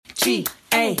This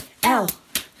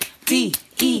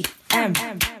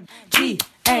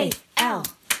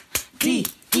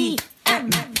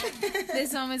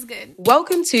one was good.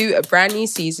 Welcome to a brand new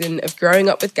season of Growing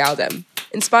Up with Galdem.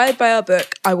 Inspired by our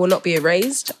book, I Will Not Be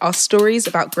Erased, our stories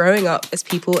about growing up as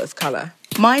people of colour.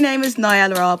 My name is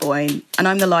Nyala Arboin, and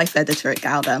I'm the life editor at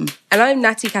Galdem. And I'm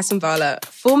Natty Kasimvala,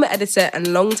 former editor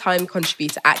and long-time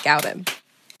contributor at Galdem.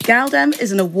 Galdem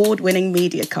is an award-winning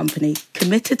media company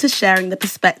committed to sharing the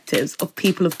perspectives of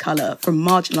people of colour from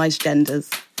marginalised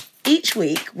genders. Each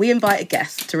week, we invite a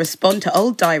guest to respond to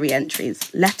old diary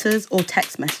entries, letters or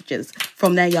text messages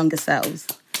from their younger selves.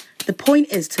 The point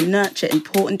is to nurture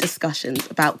important discussions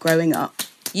about growing up.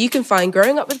 You can find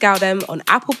Growing Up with Galdem on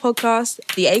Apple Podcasts,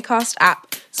 the Acast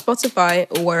app, Spotify,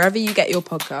 or wherever you get your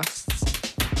podcasts.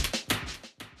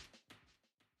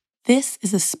 This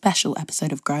is a special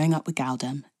episode of Growing Up with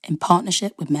Galdem in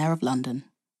partnership with Mayor of London.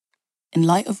 In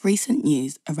light of recent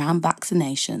news around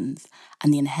vaccinations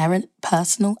and the inherent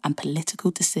personal and political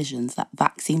decisions that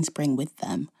vaccines bring with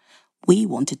them, we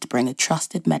wanted to bring a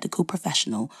trusted medical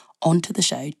professional onto the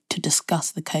show to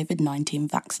discuss the COVID-19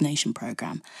 vaccination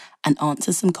programme and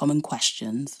answer some common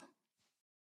questions.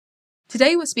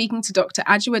 Today we're speaking to Dr.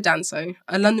 Adjoa Danso,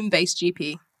 a London-based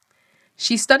GP.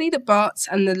 She studied at Barts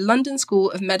and the London School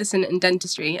of Medicine and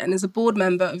Dentistry and is a board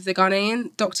member of the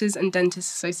Ghanaian Doctors and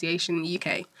Dentists Association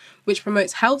UK, which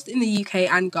promotes health in the UK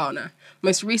and Ghana,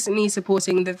 most recently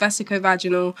supporting the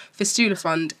Vesicovaginal Fistula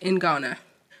Fund in Ghana.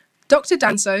 Dr.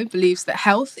 Danso believes that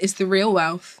health is the real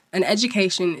wealth and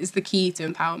education is the key to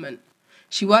empowerment.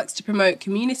 She works to promote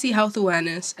community health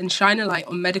awareness and shine a light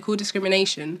on medical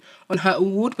discrimination on her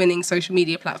award-winning social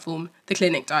media platform, The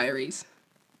Clinic Diaries.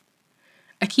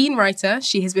 A keen writer,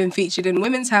 she has been featured in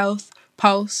Women's Health,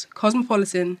 Pulse,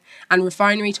 Cosmopolitan, and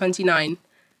Refinery 29,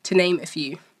 to name a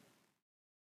few.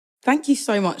 Thank you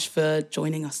so much for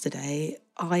joining us today.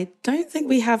 I don't think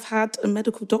we have had a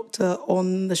medical doctor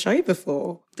on the show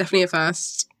before. Definitely a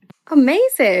first.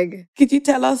 Amazing. Could you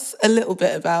tell us a little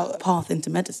bit about path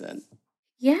into medicine?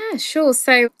 Yeah, sure.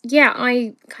 So,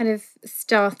 I kind of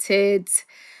started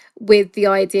with the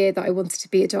idea that I wanted to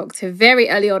be a doctor very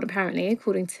early on, apparently,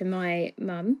 according to my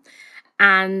mum.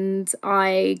 And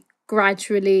I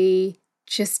gradually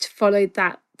just followed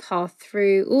that path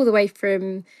through all the way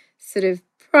from sort of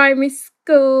primary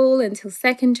school until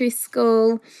secondary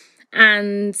school.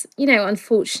 And,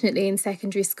 unfortunately in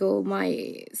secondary school,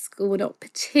 my school were not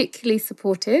particularly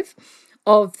supportive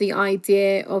of the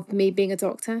idea of me being a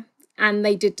doctor. And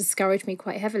they did discourage me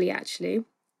quite heavily, actually.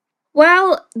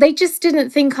 Well, they just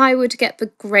didn't think I would get the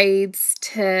grades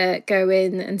to go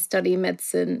in and study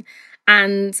medicine.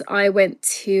 And I went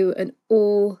to an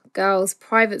all-girls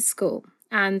private school.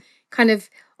 And kind of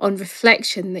on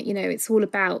reflection that, it's all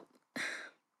about,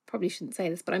 probably shouldn't say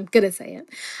this, but I'm going to say it.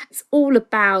 It's all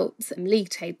about league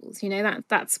tables.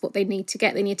 That's what they need to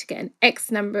get. They need to get an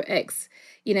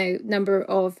number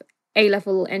of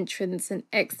A-level entrants and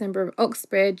X number of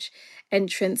Oxbridge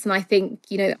entrants. And I think,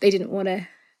 they didn't want to.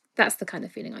 That's the kind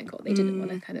of feeling I got. They didn't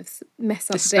want to kind of mess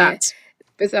up their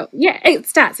result. Yeah,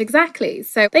 stats, exactly.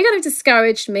 So they kind of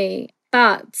discouraged me,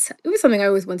 but it was something I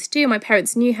always wanted to do. My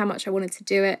parents knew how much I wanted to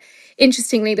do it.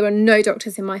 Interestingly, there were no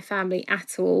doctors in my family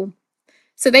at all.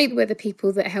 So they were the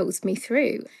people that helped me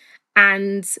through.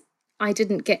 And I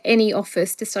didn't get any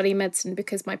offers to study medicine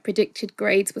because my predicted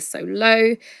grades were so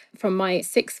low from my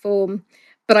sixth form,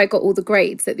 but I got all the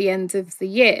grades at the end of the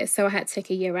year. So I had to take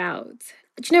a year out.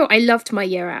 Do you know what? I loved my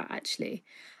year out, actually.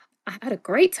 I had a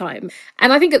great time.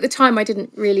 And I think at the time I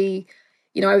didn't really,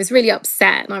 I was really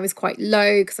upset and I was quite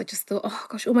low because I just thought, oh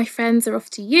gosh, all my friends are off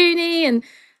to uni and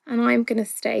I'm going to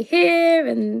stay here.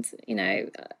 And,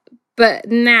 but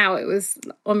now it was,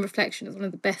 on reflection, it was one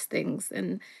of the best things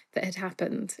that had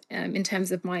happened in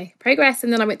terms of my progress.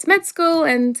 And then I went to med school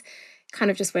and kind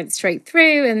of just went straight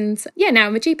through. And now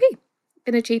I'm a GP.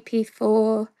 Been a GP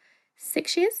for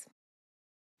 6 years.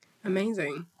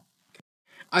 Amazing.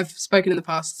 I've spoken in the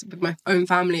past with my own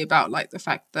family about the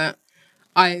fact that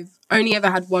I've only ever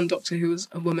had one doctor who was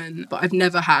a woman, but I've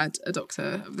never had a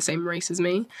doctor of the same race as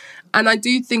me. And I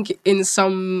do think in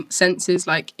some senses,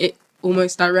 it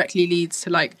almost directly leads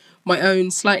to my own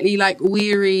slightly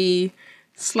weary,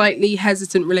 slightly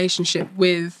hesitant relationship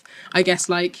with, I guess,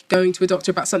 going to a doctor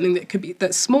about something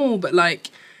that's small, but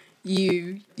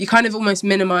you kind of almost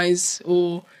minimize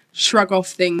or shrug off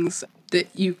things that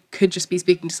you could just be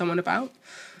speaking to someone about.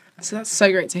 So that's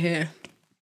so great to hear.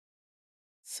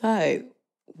 So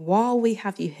while we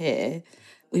have you here,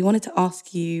 we wanted to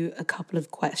ask you a couple of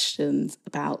questions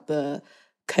about the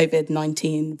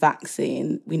COVID-19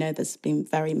 vaccine. We know there's been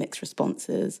very mixed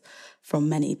responses from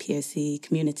many POC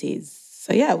communities.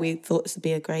 So yeah, we thought this would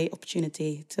be a great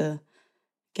opportunity to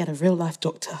get a real life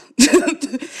doctor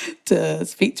to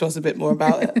speak to us a bit more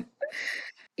about it.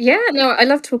 Yeah, no, I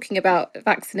love talking about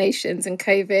vaccinations and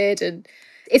COVID, and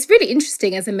it's really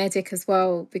interesting as a medic as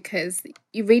well, because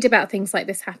you read about things like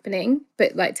this happening,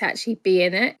 but like to actually be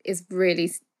in it is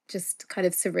really just kind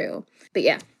of surreal. But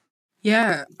yeah.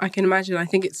 Yeah, I can imagine. I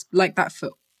think it's like that for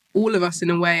all of us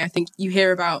in a way. I think you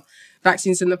hear about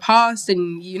vaccines in the past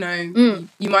and, you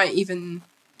might even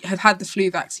have had the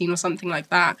flu vaccine or something like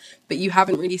that, but you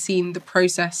haven't really seen the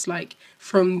process like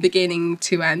from beginning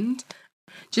to end.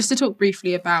 Just to talk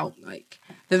briefly about like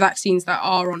the vaccines that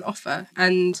are on offer,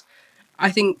 and I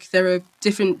think there are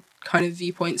different kind of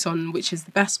viewpoints on which is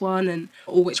the best one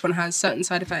or which one has certain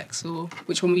side effects or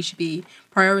which one we should be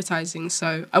prioritizing.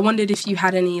 So I wondered if you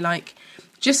had any like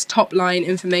just top line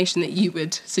information that you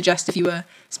would suggest if you were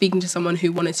speaking to someone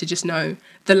who wanted to just know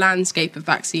the landscape of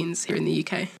vaccines here in the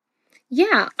UK.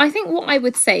 Yeah, I think what I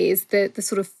would say is that the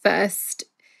sort of first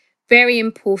very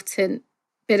important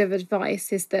bit of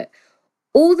advice is that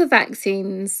all the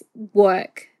vaccines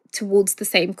work towards the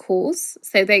same cause.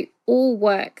 So they all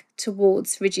work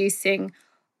towards reducing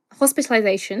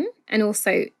hospitalization and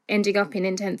also ending up in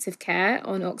intensive care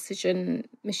on oxygen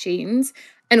machines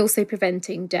and also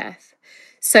preventing death.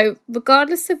 So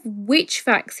regardless of which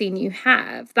vaccine you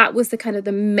have, that was the kind of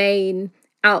the main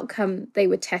outcome they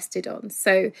were tested on.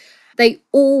 So they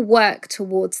all work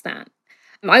towards that.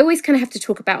 I always kind of have to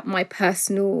talk about my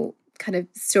personal kind of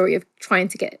story of trying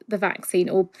to get the vaccine,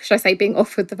 or should I say being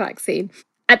offered the vaccine.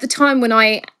 At the time when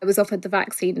I was offered the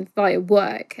vaccine via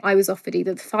work, I was offered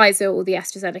either the Pfizer or the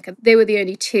AstraZeneca. They were the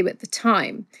only two at the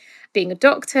time. Being a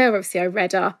doctor, obviously I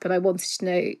read up and I wanted to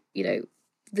know,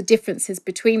 the differences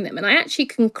between them. And I actually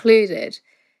concluded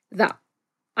that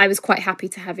I was quite happy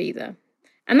to have either.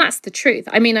 And that's the truth.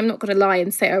 I mean, I'm not going to lie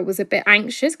and say I was a bit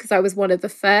anxious because I was one of the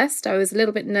first. I was a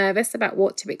little bit nervous about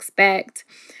what to expect.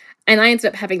 And I ended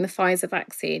up having the Pfizer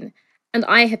vaccine and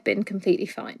I have been completely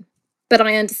fine. But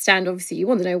I understand, obviously, you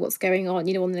want to know what's going on,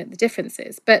 you want to know the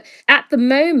differences. But at the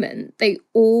moment, they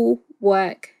all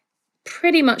work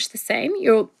pretty much the same.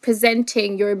 You're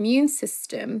presenting your immune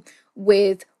system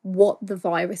with what the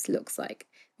virus looks like.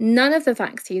 None of the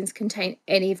vaccines contain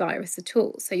any virus at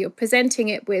all. So you're presenting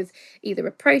it with either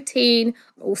a protein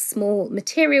or small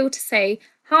material to say,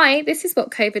 hi, this is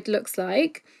what COVID looks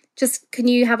like. Just can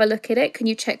you have a look at it? Can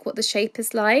you check what the shape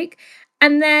is like?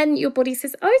 And then your body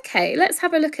says, okay, let's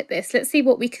have a look at this. Let's see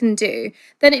what we can do.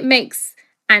 Then it makes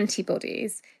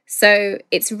antibodies. So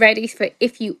it's ready for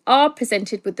if you are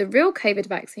presented with the real COVID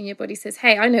vaccine, your body says,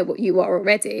 hey, I know what you are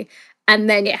already. And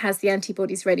then it has the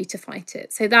antibodies ready to fight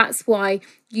it. So that's why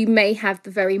you may have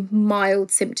the very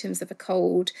mild symptoms of a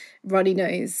cold, runny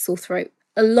nose, sore throat,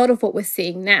 a lot of what we're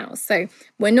seeing now. So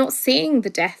we're not seeing the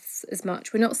deaths as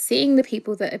much. We're not seeing the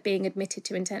people that are being admitted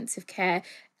to intensive care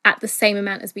at the same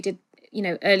amount as we did,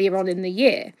 earlier on in the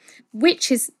year,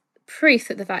 which is proof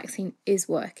that the vaccine is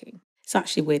working. It's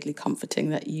actually weirdly comforting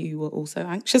that you were also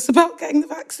anxious about getting the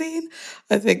vaccine.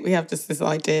 I think we have just this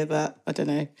idea that, I don't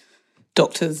know,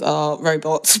 doctors are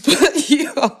robots, but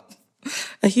you are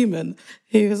a human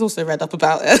who has also read up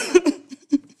about it.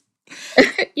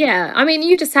 Yeah, I mean,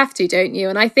 you just have to, don't you?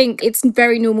 And I think it's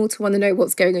very normal to want to know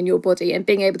what's going on in your body and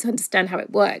being able to understand how it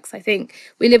works. I think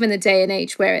we live in a day and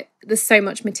age where there's so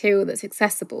much material that's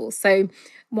accessible. So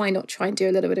why not try and do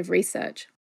a little bit of research?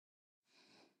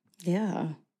 Yeah.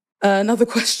 Another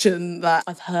question that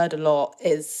I've heard a lot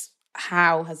is,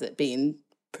 how has it been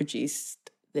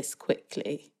produced this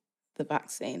quickly, the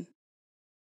vaccine?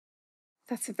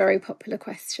 That's a very popular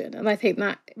question. And I think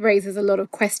that raises a lot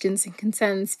of questions and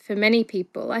concerns for many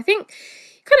people. I think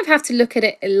you kind of have to look at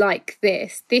it like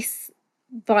this. This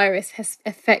virus has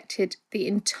affected the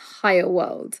entire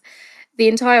world. The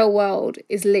entire world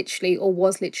is literally, or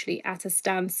was literally, at a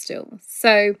standstill.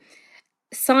 So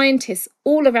scientists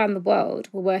all around the world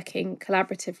were working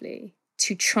collaboratively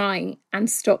to try and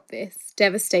stop this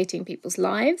devastating people's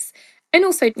lives and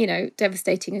also,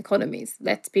 devastating economies.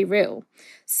 Let's be real.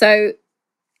 So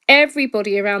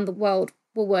everybody around the world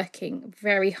were working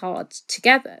very hard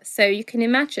together. So you can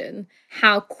imagine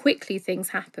how quickly things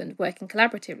happened working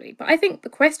collaboratively. But I think the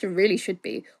question really should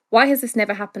be, why has this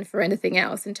never happened for anything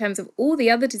else in terms of all the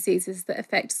other diseases that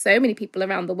affect so many people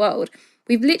around the world?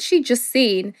 We've literally just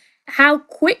seen how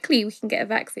quickly we can get a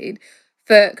vaccine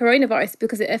for coronavirus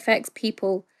because it affects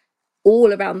people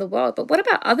all around the world. But what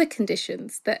about other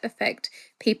conditions that affect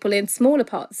people in smaller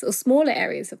parts or smaller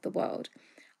areas of the world?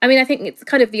 I mean, I think it's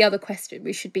kind of the other question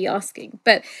we should be asking.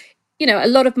 But, a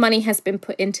lot of money has been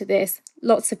put into this.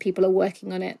 Lots of people are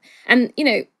working on it. And,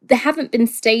 there haven't been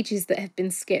stages that have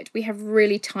been skipped. We have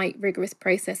really tight, rigorous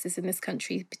processes in this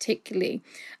country, particularly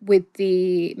with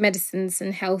the Medicines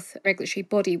and Health Regulatory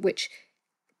Body, which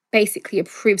basically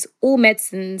approves all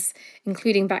medicines,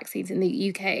 including vaccines in the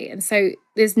UK. And so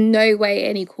there's no way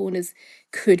any corners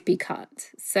could be cut.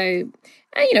 So,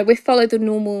 we follow the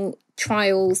normal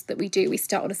trials that we do. We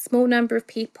start on a small number of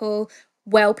people,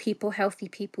 well people, healthy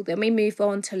people. Then we move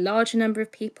on to a larger number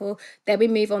of people. Then we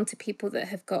move on to people that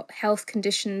have got health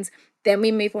conditions. Then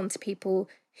we move on to people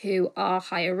who are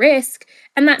higher risk.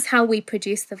 And that's how we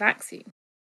produce the vaccine.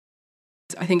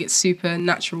 I think it's super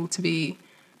natural to be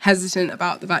hesitant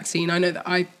about the vaccine. I know that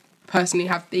I personally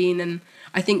have been, and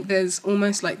I think there's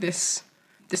almost like this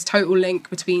total link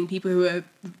between people who are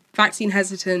vaccine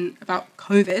hesitant about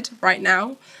COVID right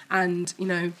now and,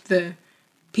 the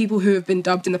people who have been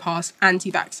dubbed in the past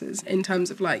anti-vaxxers, in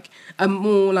terms of like a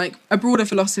more like a broader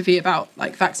philosophy about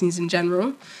like vaccines in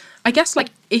general. I guess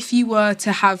like if you were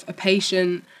to have a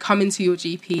patient come into your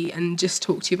GP and just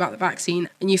talk to you about the vaccine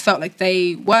and you felt like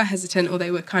they were hesitant or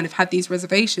they were kind of had these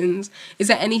reservations, is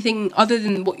there anything other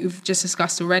than what you've just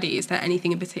discussed already? Is there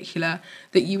anything in particular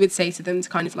that you would say to them to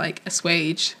kind of like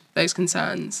assuage those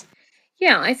concerns?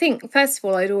 Yeah, I think, first of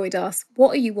all, I'd always ask, what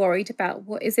are you worried about?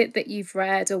 What is it that you've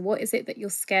read, or what is it that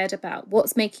you're scared about?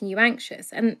 What's making you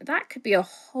anxious? And that could be a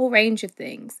whole range of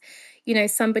things.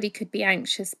 Somebody could be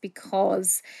anxious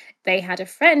because they had a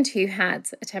friend who had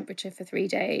a temperature for 3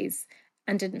 days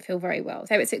and didn't feel very well.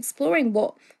 So it's exploring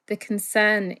what the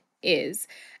concern is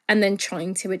and then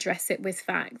trying to address it with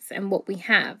facts and what we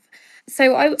have.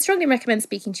 So I would strongly recommend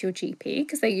speaking to your GP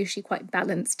because they're usually quite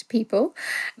balanced people.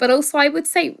 But also I would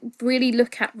say really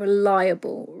look at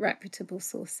reliable, reputable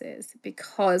sources,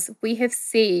 because we have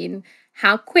seen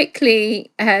how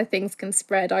quickly things can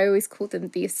spread. I always call them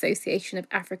the Association of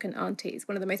African Aunties,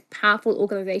 one of the most powerful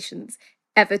organizations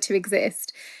ever to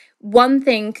exist. One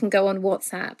thing can go on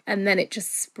WhatsApp and then it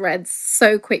just spreads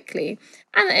so quickly.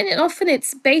 And often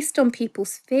it's based on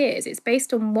people's fears. It's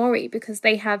based on worry because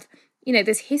they have,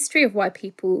 this history of why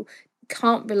people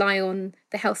can't rely on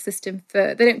the health system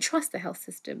they don't trust the health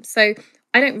system. So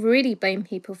I don't really blame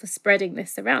people for spreading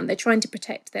this around. They're trying to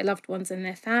protect their loved ones and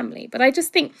their family. But I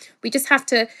just think we just have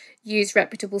to use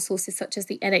reputable sources such as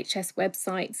the NHS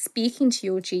website, speaking to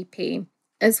your GP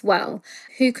as well,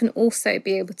 who can also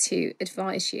be able to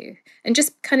advise you, and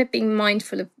just kind of being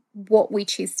mindful of what we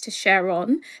choose to share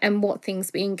on and what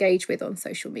things we engage with on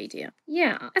social media.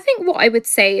 Yeah, I think what I would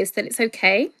say is that it's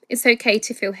okay. It's okay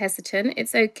to feel hesitant.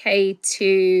 It's okay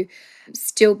to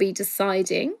still be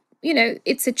deciding.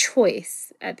 It's a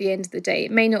choice at the end of the day.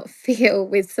 It may not feel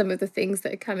with some of the things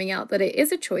that are coming out that it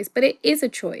is a choice, but it is a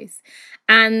choice.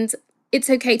 And it's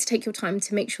okay to take your time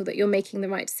to make sure that you're making the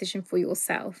right decision for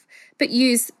yourself. But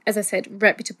use, as I said,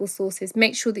 reputable sources.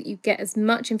 Make sure that you get as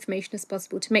much information as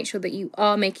possible to make sure that you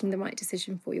are making the right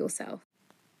decision for yourself.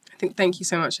 Thank you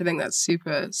so much. I think that's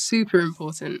super, super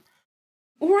important.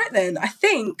 All right, then. I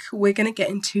think we're going to get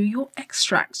into your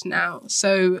extract now.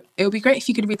 So it would be great if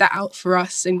you could read that out for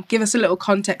us and give us a little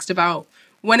context about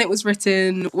when it was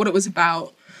written, what it was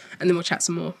about, and then we'll chat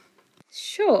some more.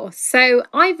 Sure. So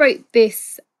I wrote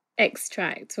this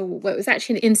extract, or well, it was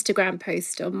actually an Instagram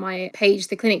post on my page,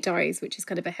 The Clinic Diaries, which is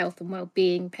kind of a health and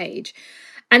well-being page.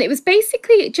 And it was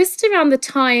basically just around the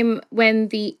time when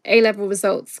the A-level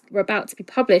results were about to be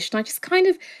published. And I just kind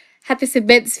of had this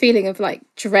immense feeling of like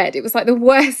dread. It was like the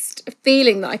worst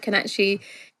feeling that I can actually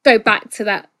go back to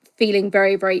that feeling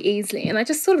very, very easily. And I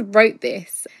just sort of wrote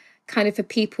this kind of for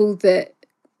people that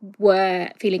were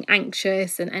feeling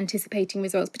anxious and anticipating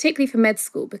results, particularly for med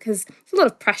school, because there's a lot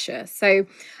of pressure. So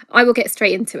I will get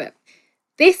straight into it.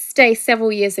 This day,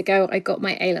 several years ago, I got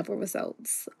my A-level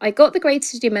results. I got the grades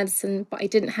to do medicine, but I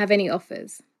didn't have any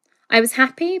offers. I was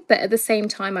happy, but at the same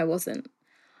time, I wasn't.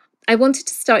 I wanted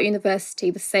to start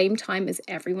university the same time as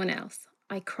everyone else.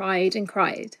 I cried and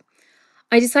cried.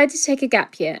 I decided to take a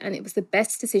gap year, and it was the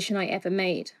best decision I ever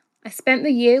made. I spent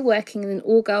the year working in an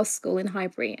all-girls school in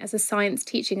Highbury as a science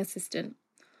teaching assistant.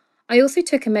 I also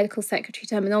took a medical secretary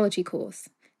terminology course.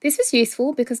 This was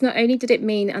useful because not only did it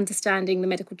mean understanding the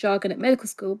medical jargon at medical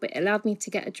school, but it allowed me to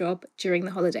get a job during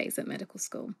the holidays at medical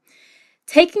school.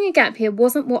 Taking a gap year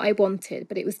wasn't what I wanted,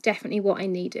 but it was definitely what I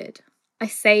needed. I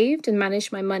saved and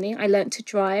managed my money. I learnt to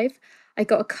drive. I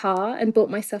got a car and bought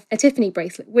myself a Tiffany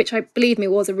bracelet, which believe me,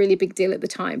 was a really big deal at the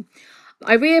time.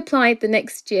 I reapplied the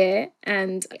next year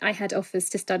and I had offers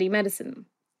to study medicine.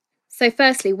 So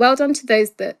firstly, well done to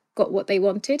those that got what they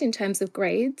wanted in terms of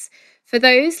grades. For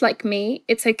those like me,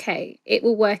 it's okay. It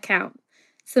will work out.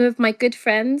 Some of my good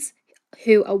friends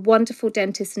who are wonderful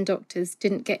dentists and doctors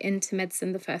didn't get into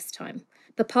medicine the first time.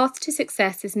 The path to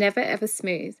success is never ever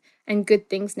smooth, and good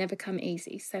things never come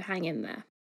easy, so hang in there.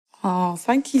 Oh,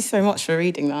 thank you so much for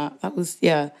reading that. That was,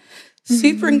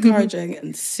 super encouraging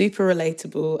and super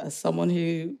relatable as someone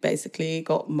who basically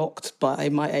got mocked by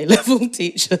my A-level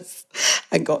teachers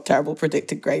and got terrible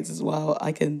predicted grades as well.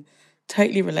 I can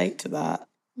totally relate to that.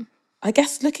 I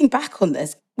guess looking back on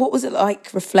this, what was it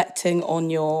like reflecting on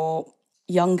your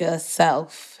younger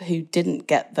self who didn't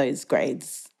get those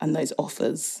grades and those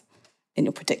offers in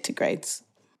your predicted grades?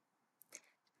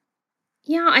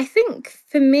 Yeah, I think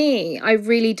for me, I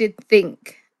really did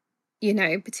think,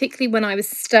 particularly when I was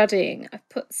studying, I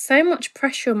put so much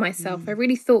pressure on myself. I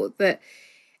really thought that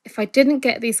if I didn't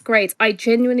get these grades, I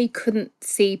genuinely couldn't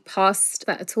see past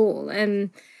that at all.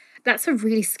 And that's a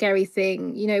really scary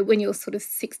thing, when you're sort of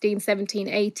 16, 17,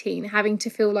 18, having to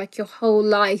feel like your whole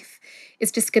life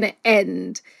is just going to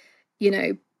end,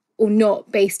 or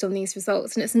not based on these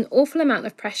results. And it's an awful amount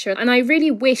of pressure. And I really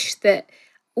wish that,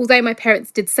 although my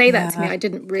parents did say that to me, I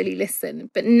didn't really listen.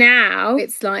 But now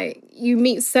it's like you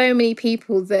meet so many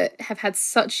people that have had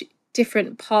such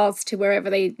different paths to wherever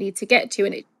they need to get to.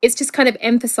 And it's just kind of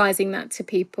emphasizing that to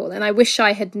people. And I wish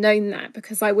I had known that,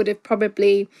 because I would have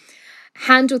probably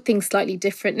handled things slightly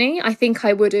differently. I think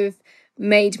I would have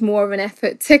made more of an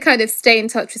effort to kind of stay in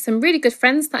touch with some really good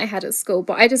friends that I had at school,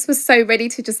 but I just was so ready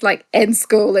to just like end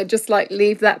school and just like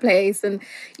leave that place. And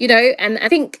and I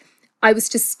think I was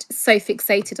just so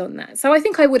fixated on that. So I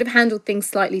think I would have handled things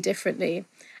slightly differly.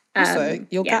 Also,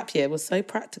 your gap year was so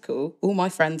practical. All my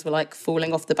friends were like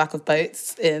falling off the back of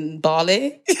boats in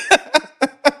Bali.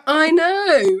 I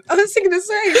know. I was thinking the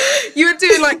same. You were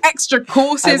doing like extra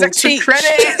courses, extra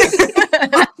credit.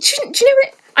 Do you know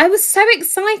what? I was so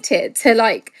excited to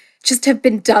like just have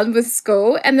been done with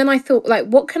school. And then I thought, like,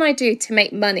 what can I do to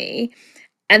make money?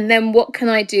 And then what can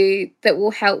I do that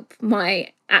will help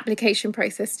my application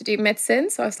process to do medicine?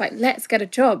 So I was like, let's get a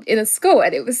job in a school.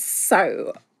 And it was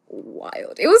so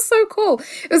wild. It was so cool.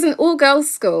 It was an all-girls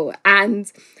school,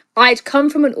 and I'd come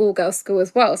from an all-girls school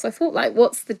as well. So I thought, like,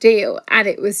 what's the deal? And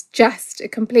it was just a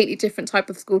completely different type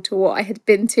of school to what I had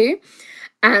been to.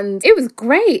 And it was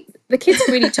great. The kids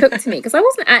really took to me, because I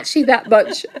wasn't actually that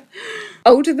much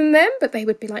older than them, but they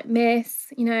would be like, Miss,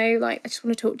 like, I just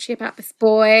want to talk to you about this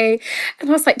boy. And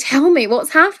I was like, tell me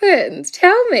what's happened.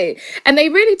 Tell me. And they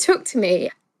really took to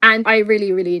me. And I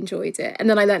really, really enjoyed it. And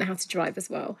then I learned how to drive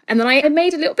as well. And then I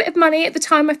made a little bit of money at the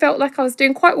time. I felt like I was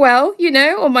doing quite well,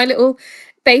 on my little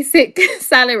basic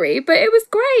salary. But it was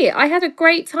great. I had a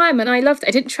great time and I loved it.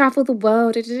 I didn't travel the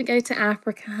world. I didn't go to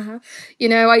Africa.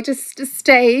 I just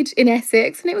stayed in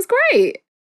Essex, and it was great.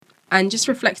 And just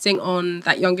reflecting on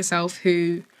that younger self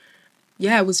who,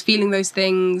 was feeling those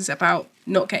things about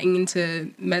not getting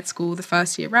into med school the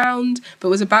first year round, but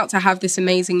was about to have this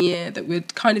amazing year that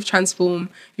would kind of transform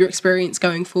your experience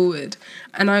going forward.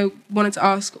 And I wanted to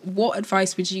ask, what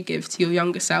advice would you give to your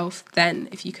younger self then,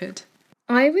 if you could?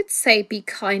 I would say be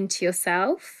kind to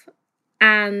yourself,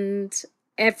 and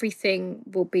everything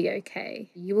will be okay.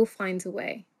 You will find a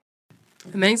way.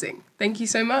 Amazing. Thank you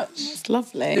so much. It's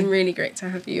lovely. It's been really great to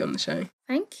have you on the show.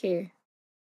 Thank you.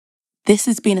 This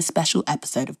has been a special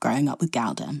episode of Growing Up with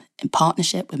Galdem in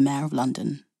partnership with Mayor of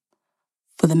London.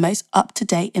 For the most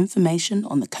up-to-date information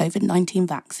on the COVID-19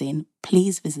 vaccine,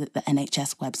 please visit the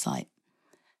NHS website.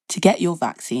 To get your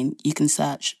vaccine, you can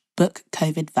search Book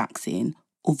COVID Vaccine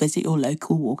or visit your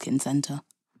local walk-in centre.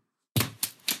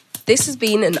 This has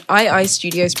been an II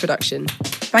Studios production.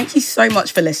 Thank you so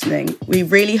much for listening. We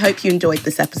really hope you enjoyed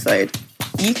this episode.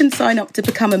 You can sign up to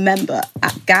become a member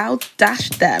at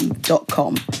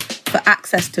gal-dem.com for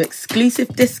access to exclusive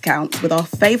discounts with our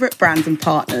favourite brands and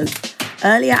partners,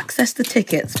 early access to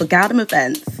tickets for Galdem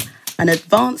events, an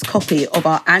advanced copy of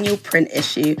our annual print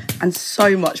issue, and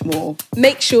so much more.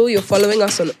 Make sure you're following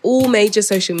us on all major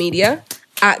social media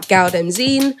at Galdem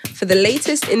Zine for the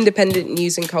latest independent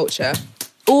news and culture,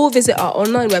 or visit our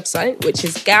online website, which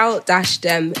is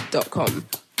gal-dem.com.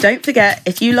 Don't forget,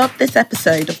 if you loved this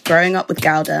episode of Growing Up with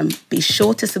Galdem, be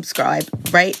sure to subscribe,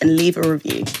 rate and leave a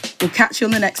review. We'll catch you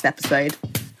on the next episode.